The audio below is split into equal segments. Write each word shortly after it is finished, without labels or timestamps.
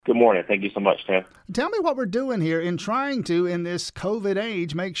Good morning. Thank you so much, Tim. Tell me what we're doing here in trying to, in this COVID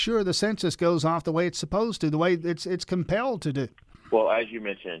age, make sure the census goes off the way it's supposed to, the way it's compelled to do. Well, as you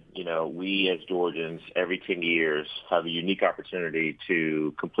mentioned, we as Georgians every 10 years have a unique opportunity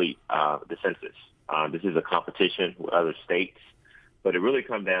to complete the census. This is a competition with other states, but it really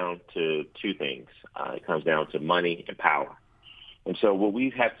comes down to two things. It comes down to money and power. And so what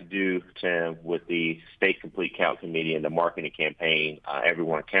we've had to do, Tim, with the State Complete Count Committee and the marketing campaign,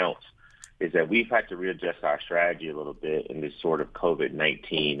 Everyone Counts, is that we've had to readjust our strategy a little bit in this sort of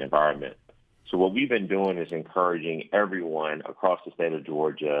COVID-19 environment. So what we've been doing is encouraging everyone across the state of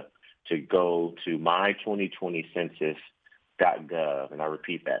Georgia to go to my2020census.gov, and I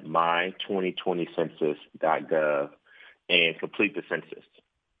repeat that, my2020census.gov, and complete the census.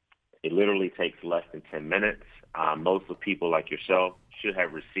 It literally takes less than 10 minutes. Most of the people like yourself should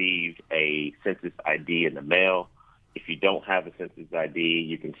have received a census ID in the mail. If you don't have a census ID,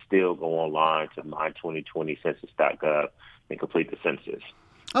 you can still go online to my2020census.gov and complete the census.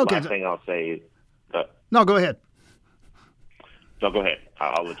 Okay. Last thing I'll say is... No, go ahead. No, go ahead.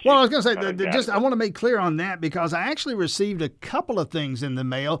 I'll let you. Well, I was going to say, I want to make clear on that because I actually received a couple of things in the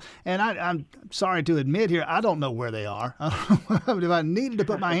mail, and I'm sorry to admit here, I don't know where they are. If I needed to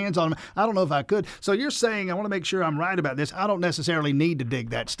put my hands on them, I don't know if I could. So you're saying, I want to make sure I'm right about this, I don't necessarily need to dig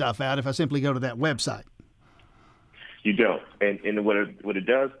that stuff out if I simply go to that website. You don't. And what it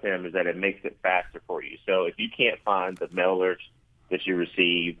does, Tim, is that it makes it faster for you. So if you can't find the mailers that you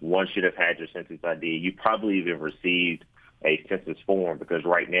received, one should have had your census ID. You probably even received a census form because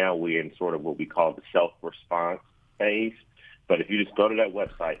right now we're in sort of what we call the self-response phase. But if you just go to that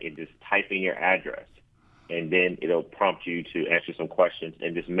website and just type in your address, and then it'll prompt you to answer some questions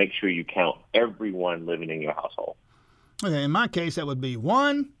and just make sure you count everyone living in your household. Okay, in my case, that would be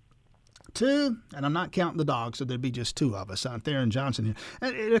 1, 2, and I'm not counting the dog, so there'd be just 2 of us out there in Johnson here.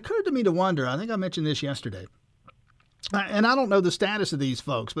 And it occurred to me to wonder, I think I mentioned this yesterday, and I don't know the status of these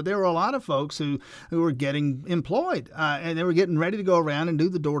folks, but there were a lot of folks who were getting employed, and they were getting ready to go around and do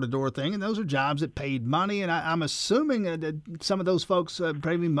the door-to-door thing, and those are jobs that paid money, and I'm assuming that some of those folks,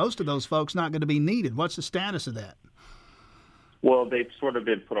 probably most of those folks, not going to be needed. What's the status of that? Well, they've sort of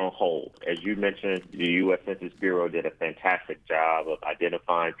been put on hold. As you mentioned, the U.S. Census Bureau did a fantastic job of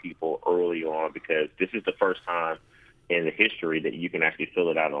identifying people early on because this is the first time in the history that you can actually fill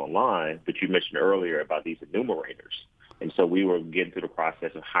it out online. But you mentioned earlier about these enumerators. And so we were getting through the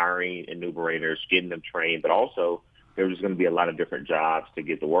process of hiring enumerators, getting them trained, but also there was going to be a lot of different jobs to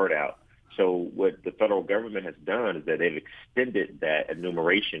get the word out. So what the federal government has done is that they've extended that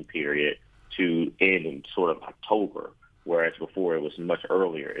enumeration period to end in sort of October, whereas before it was much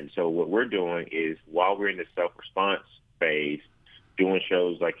earlier. And so what we're doing is while we're in the self-response phase, doing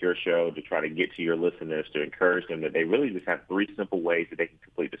shows like your show to try to get to your listeners to encourage them that they really just have 3 simple ways that they can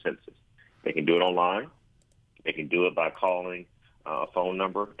complete the census. They can do it online. They can do it by calling a phone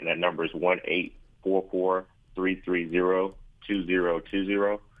number, and that number is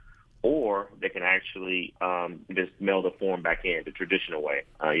 1-844-330-2020. Or they can actually just mail the form back in the traditional way.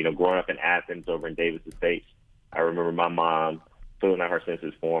 Growing up in Athens over in Davis Estates, I remember my mom filling out her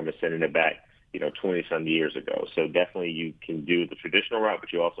census form and sending it back, 20-some years ago. So definitely you can do the traditional route,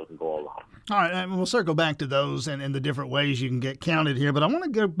 but you also can go online. All right, and we'll circle back to those and the different ways you can get counted here. But I want to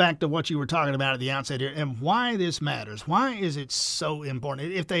go back to what you were talking about at the outset here and why this matters. Why is it so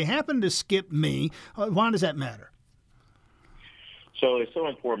important? If they happen to skip me, why does that matter? So it's so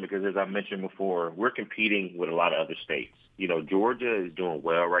important because, as I mentioned before, we're competing with a lot of other states. Georgia is doing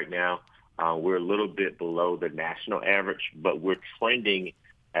well right now. We're a little bit below the national average, but we're trending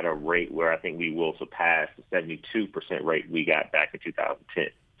at a rate where I think we will surpass the 72% rate we got back in 2010.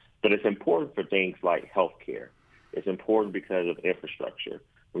 But it's important for things like healthcare. It's important because of infrastructure.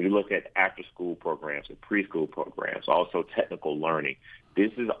 When you look at after-school programs and preschool programs, also technical learning,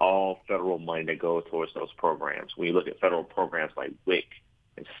 this is all federal money that goes towards those programs. When you look at federal programs like WIC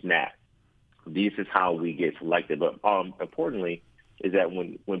and SNAP, this is how we get selected. But importantly, is that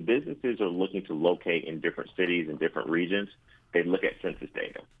when businesses are looking to locate in different cities and different regions, they look at census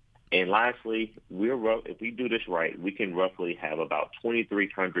data. And lastly, if we do this right, we can roughly have about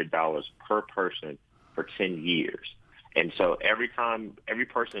 $2,300 per person for 10 years. And so every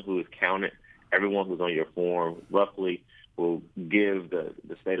person who is counted, everyone who's on your form, roughly will give the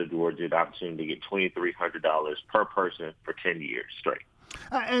state of Georgia the opportunity to get $2,300 per person for 10 years straight.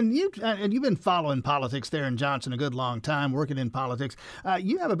 And you've been following politics there in Johnson a good long time, working in politics.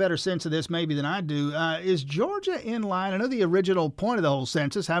 You have a better sense of this maybe than I do. Is Georgia in line? I know the original point of the whole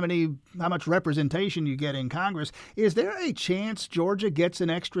census, how much representation you get in Congress. Is there a chance Georgia gets an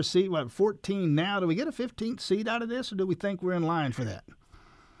extra seat? 14 now. Do we get a 15th seat out of this, or do we think we're in line for that?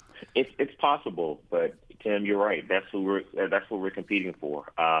 It's possible, but Tim, you're right. That's what we're competing for.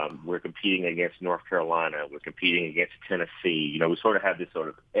 We're competing against North Carolina. We're competing against Tennessee. We sort of have this sort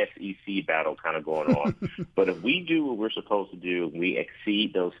of SEC battle kind of going on. But if we do what we're supposed to do, we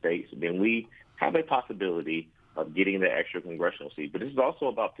exceed those states, then we have a possibility of getting the extra congressional seat. But this is also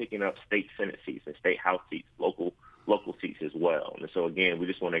about picking up state Senate seats and state House seats, local seats as well. And so, again, we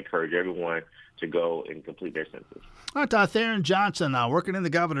just want to encourage everyone to go and complete their census. All right, Theron Johnson, working in the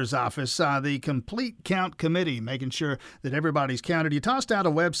governor's office, the Complete Count Committee, making sure that everybody's counted. You tossed out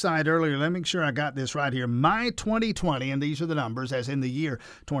a website earlier. Let me make sure I got this right here. My 2020, and these are the numbers, as in the year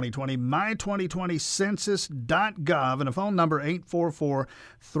 2020, my2020census.gov, and a phone number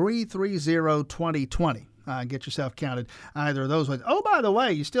 844-330-2020. Get yourself counted either of those ways. Oh, by the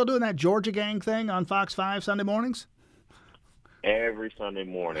way, you still doing that Georgia Gang thing on Fox 5 Sunday mornings? Every Sunday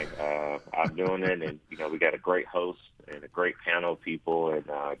morning, I'm doing it, and we got a great host and a great panel of people, and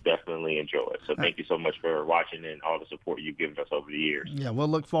definitely enjoy it. So thank you so much for watching and all the support you've given us over the years. Yeah, we'll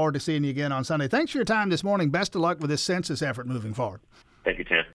look forward to seeing you again on Sunday. Thanks for your time this morning. Best of luck with this census effort moving forward. Thank you, Tim.